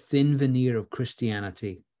 with a thin veneer of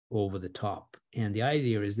Christianity over the top. And the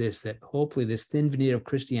idea is this, that hopefully this thin veneer of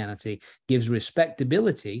Christianity gives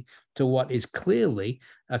respectability to what is clearly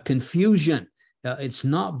a confusion. It's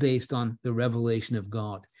not based on the revelation of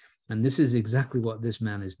God. And this is exactly what this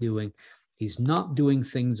man is doing. He's not doing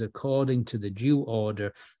things according to the Jew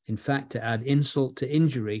order. In fact, to add insult to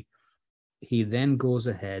injury, he then goes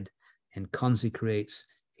ahead and consecrates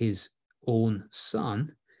his own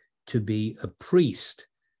son to be a priest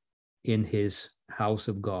in his house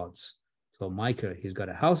of gods. So Micah, he's got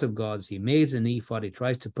a house of gods. He makes an ephod. He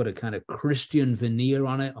tries to put a kind of Christian veneer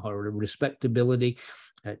on it, or a respectability.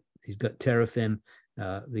 He's got teraphim,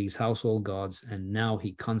 these household gods, and now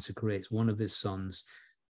he consecrates one of his sons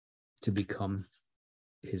to become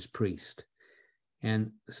his priest.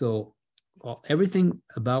 And so everything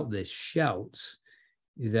about this shouts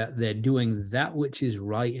that they're doing that which is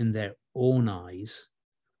right in their own eyes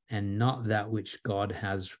and not that which God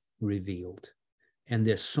has revealed. And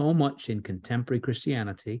there's so much in contemporary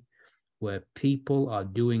Christianity where people are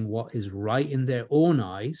doing what is right in their own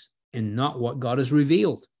eyes and not what God has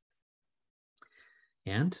revealed.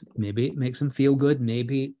 And maybe it makes them feel good.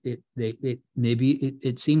 Maybe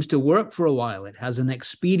it seems to work for a while. It has an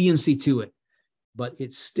expediency to it, but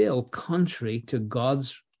it's still contrary to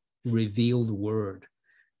God's revealed word.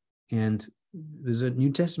 And there's a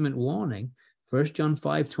New Testament warning, 1 John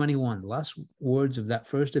 5:21, last words of that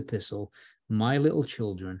first epistle: "My little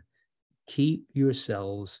children, keep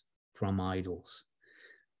yourselves from idols."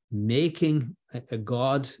 Making a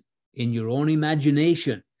God in your own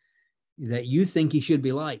imagination that you think he should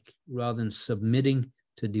be like, rather than submitting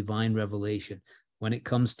to divine revelation. When it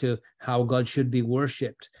comes to how God should be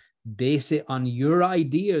worshipped, base it on your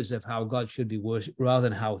ideas of how God should be worshipped rather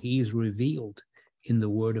than how he's revealed in the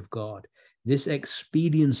word of God. This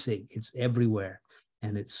expediency, it's everywhere,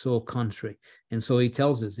 and it's so contrary. And so he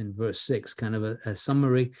tells us in verse 6, kind of a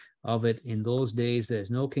summary of it: in those days,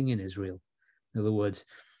 there's no king in Israel. In other words,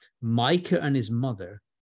 Micah and his mother,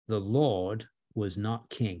 the Lord was not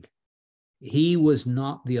king. He was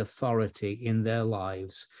not the authority in their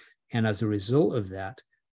lives. And as a result of that,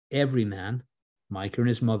 every man, Micah and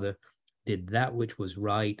his mother, did that which was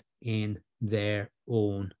right in their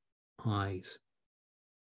own eyes.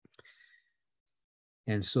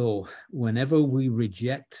 And so whenever we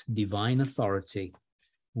reject divine authority,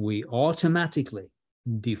 we automatically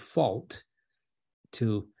default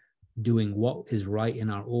to doing what is right in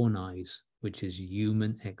our own eyes, which is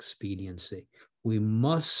human expediency. We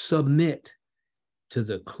must submit to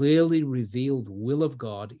the clearly revealed will of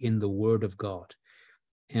God in the word of God.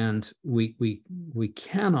 And we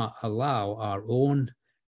cannot allow our own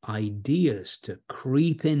ideas to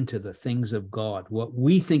creep into the things of God, what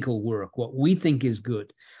we think will work, what we think is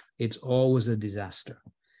good. It's always a disaster.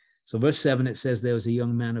 So verse 7, it says, there was a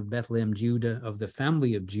young man of Bethlehem, Judah, of the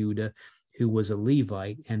family of Judah, who was a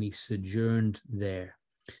Levite, and he sojourned there.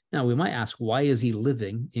 Now, we might ask, why is he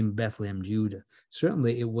living in Bethlehem, Judah?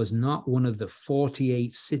 Certainly, it was not one of the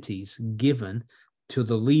 48 cities given to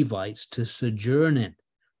the Levites to sojourn in.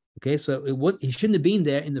 Okay, so he shouldn't have been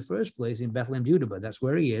there in the first place in Bethlehem, Judah, but that's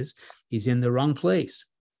where he is. He's in the wrong place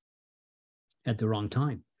at the wrong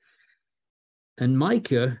time. And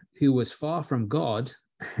Micah, who was far from God,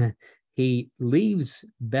 he leaves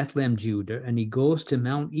Bethlehem, Judah, and he goes to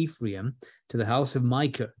Mount Ephraim, to the house of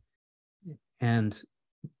Micah. And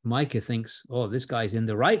Micah thinks, oh, this guy's in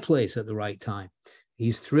the right place at the right time.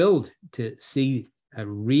 He's thrilled to see a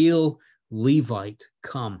real Levite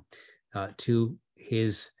come to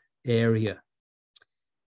his area.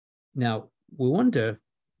 Now, we wonder,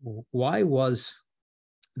 why was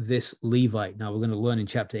this Levite? Now, we're going to learn in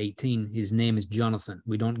chapter 18, his name is Jonathan.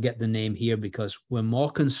 We don't get the name here because we're more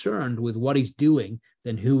concerned with what he's doing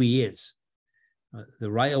than who he is.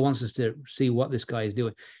 The writer wants us to see what this guy is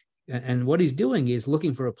doing. And what he's doing is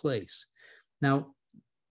looking for a place. Now,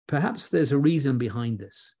 perhaps there's a reason behind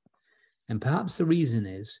this. And perhaps the reason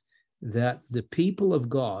is that the people of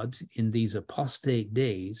God in these apostate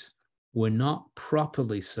days were not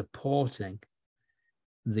properly supporting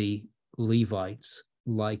the Levites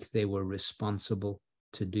like they were responsible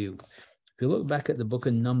to do. If you look back at the book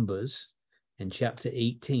of Numbers in chapter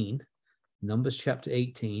 18, Numbers chapter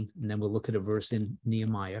 18, and then we'll look at a verse in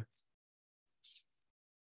Nehemiah.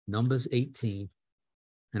 Numbers 18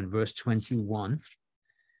 and verse 21.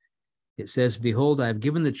 It says, behold, I have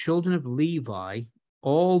given the children of Levi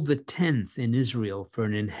all the tenth in Israel for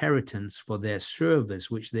an inheritance for their service,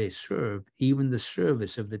 which they serve, even the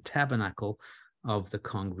service of the tabernacle of the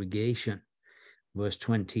congregation. Verse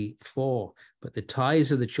 24, but the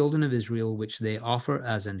tithes of the children of Israel, which they offer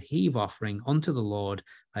as an heave offering unto the Lord,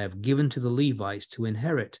 I have given to the Levites to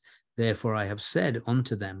inherit. Therefore I have said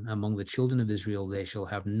unto them, among the children of Israel they shall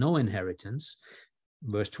have no inheritance.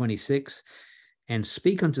 Verse 26, and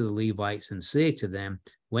speak unto the Levites and say to them,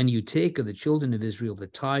 when you take of the children of Israel the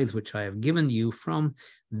tithes which I have given you from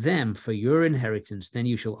them for your inheritance, then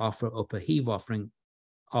you shall offer up a heave offering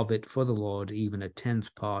of it for the Lord, even a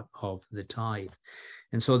tenth part of the tithe.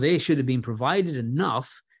 And so they should have been provided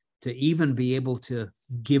enough to even be able to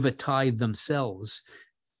give a tithe themselves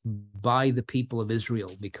by the people of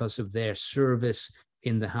Israel because of their service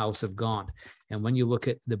in the house of God. And when you look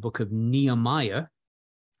at the book of Nehemiah,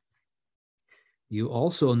 you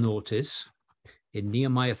also notice in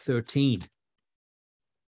Nehemiah 13,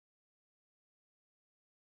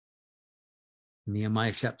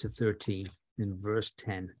 Nehemiah chapter 13, in verse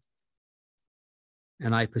 10,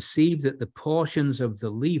 and I perceived that the portions of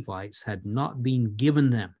the Levites had not been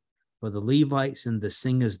given them, for the Levites and the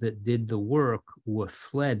singers that did the work were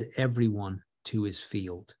fled everyone to his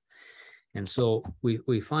field. And so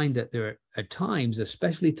we find that there are times,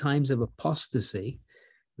 especially times of apostasy,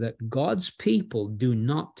 that God's people do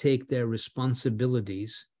not take their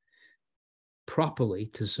responsibilities properly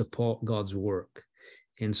to support God's work.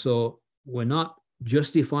 And so we're not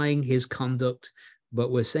justifying his conduct,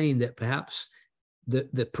 but we're saying that perhaps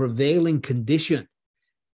the prevailing condition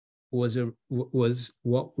was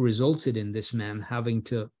what resulted in this man having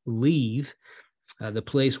to leave the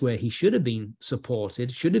place where he should have been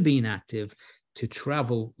supported, should have been active, to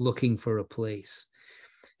travel looking for a place.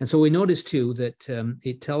 And so we notice too that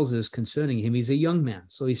it tells us concerning him, he's a young man.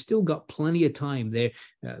 So he's still got plenty of time there.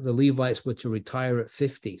 The Levites were to retire at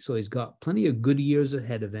 50. So he's got plenty of good years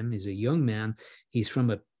ahead of him. He's a young man. He's from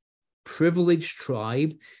a privileged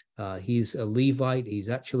tribe. He's a Levite. He's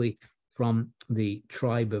actually from the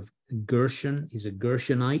tribe of Gershon. He's a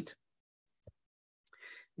Gershonite.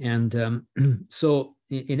 And so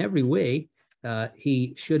in every way,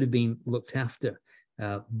 he should have been looked after.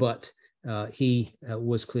 But he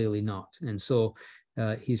was clearly not. And so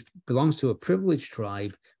he belongs to a privileged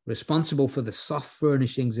tribe, responsible for the soft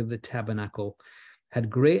furnishings of the tabernacle,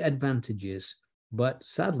 had great advantages, but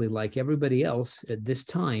sadly, like everybody else at this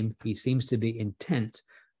time, he seems to be intent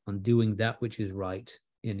on doing that which is right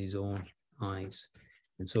in his own eyes.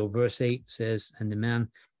 And so verse 8 says, and the man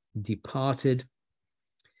departed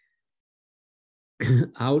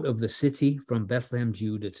out of the city from Bethlehem,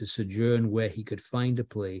 Judah, to sojourn where he could find a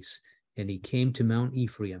place. And he came to Mount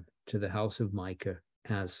Ephraim, to the house of Micah,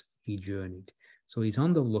 as he journeyed. So he's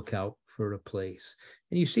on the lookout for a place.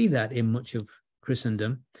 And you see that in much of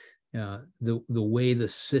Christendom, the way the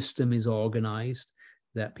system is organized,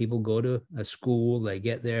 that people go to a school, they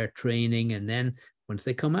get their training, and then once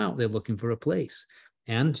they come out, they're looking for a place.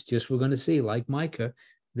 And just we're going to see, like Micah,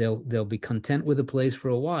 they'll be content with a place for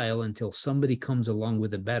a while until somebody comes along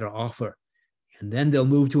with a better offer. And then they'll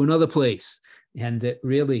move to another place. And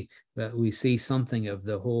really, we see something of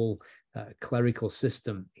the whole clerical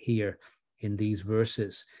system here in these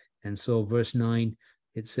verses. And so verse 9,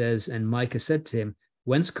 it says, and Micah said to him,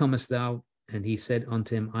 whence comest thou? And he said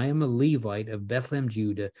unto him, I am a Levite of Bethlehem,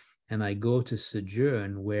 Judah, and I go to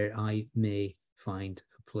sojourn where I may find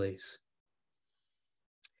a place.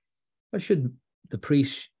 What should the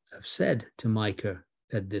priest have said to Micah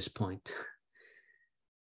at this point?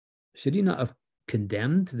 Should he not have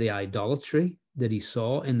condemned the idolatry that he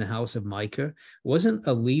saw in the house of Micah? Wasn't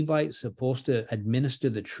a Levite supposed to administer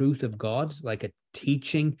the truth of God, like a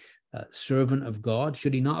teaching servant of God?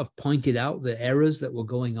 Should he not have pointed out the errors that were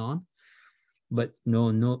going on? But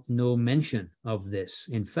no mention of this.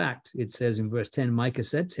 In fact, it says in verse 10, Micah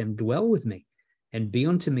said to him, dwell with me, and be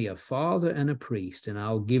unto me a father and a priest, and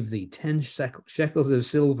I'll give thee 10 shekels of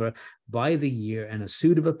silver by the year, and a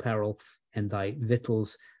suit of apparel, and thy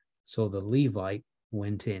victuals. So the Levite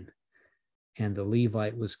went in, and the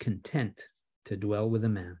Levite was content to dwell with a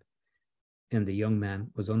man, and the young man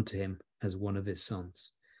was unto him as one of his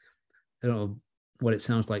sons. I don't know what it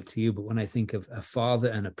sounds like to you, but when I think of a father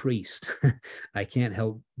and a priest, I can't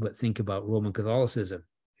help but think about Roman Catholicism.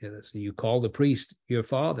 So you call the priest your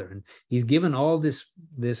father, and he's given all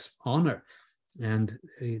this honor, and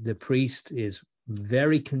the priest is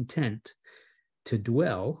very content to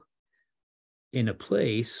dwell in a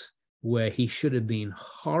place where he should have been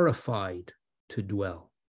horrified to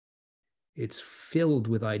dwell. It's filled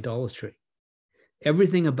with idolatry.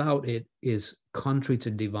 Everything about it is contrary to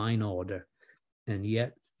divine order, and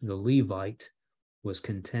yet the Levite was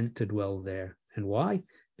content to dwell there. And why?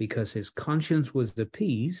 Because his conscience was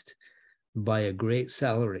appeased by a great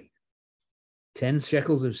salary. 10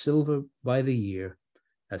 shekels of silver by the year,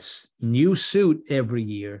 a new suit every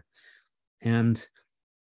year, and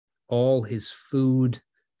all his food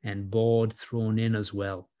and board thrown in as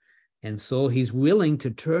well. And so he's willing to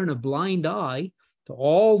turn a blind eye to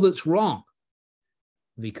all that's wrong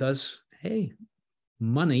because, hey,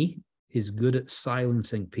 money is good at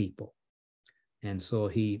silencing people. And so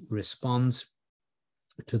he responds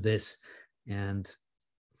to this, and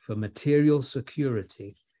for material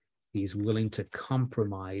security, he's willing to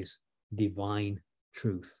compromise divine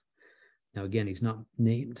truth. Now, again, he's not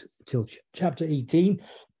named till chapter 18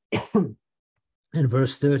 and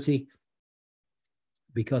verse 30,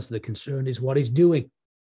 because the concern is what he's doing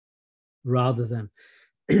rather than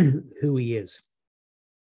who he is.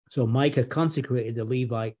 So Micah consecrated the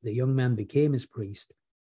Levite. The young man became his priest,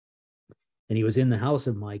 and he was in the house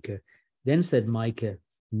of Micah. Then said Micah,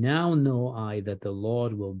 now know I that the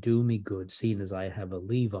Lord will do me good, seeing as I have a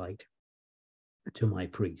Levite to my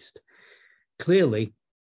priest. Clearly,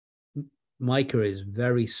 Micah is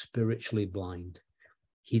very spiritually blind.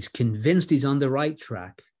 He's convinced he's on the right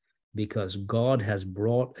track because God has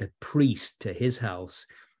brought a priest to his house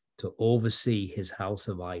to oversee his house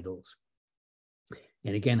of idols.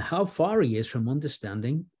 And again, how far he is from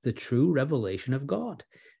understanding the true revelation of God.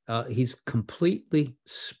 He's completely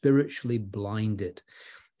spiritually blinded.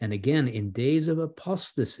 And again, in days of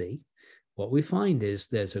apostasy, what we find is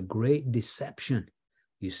there's a great deception.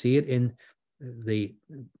 You see it in the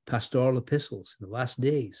pastoral epistles in the last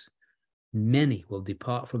days. Many will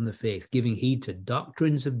depart from the faith, giving heed to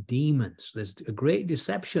doctrines of demons. There's a great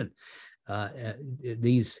deception.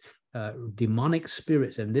 These demonic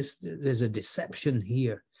spirits, and there's a deception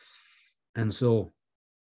here. And so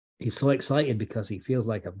he's so excited because he feels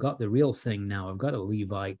like, I've got the real thing now. I've got a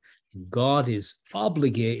Levite, and God is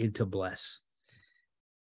obligated to bless.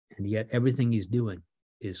 And yet everything he's doing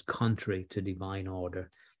is contrary to divine order.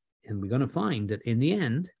 And we're going to find that in the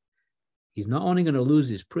end, he's not only going to lose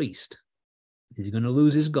his priest, he's going to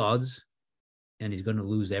lose his gods, and he's going to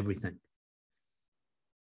lose everything.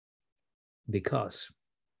 Because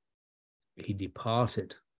he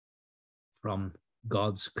departed from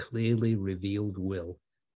God's clearly revealed will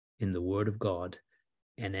in the Word of God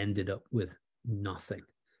and ended up with nothing.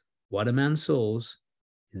 What a man sows,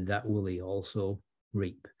 that will he also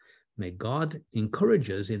reap. May God encourage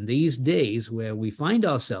us in these days where we find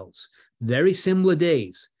ourselves, very similar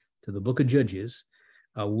days to the book of Judges.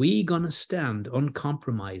 Are we going to stand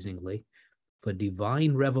uncompromisingly for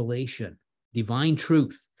divine revelation, divine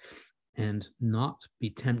truth, and not be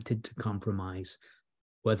tempted to compromise,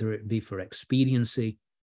 whether it be for expediency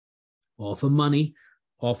or for money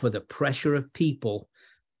or for the pressure of people?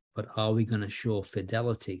 But are we going to show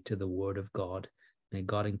fidelity to the Word of God? May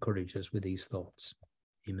God encourage us with these thoughts.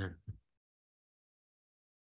 Amen.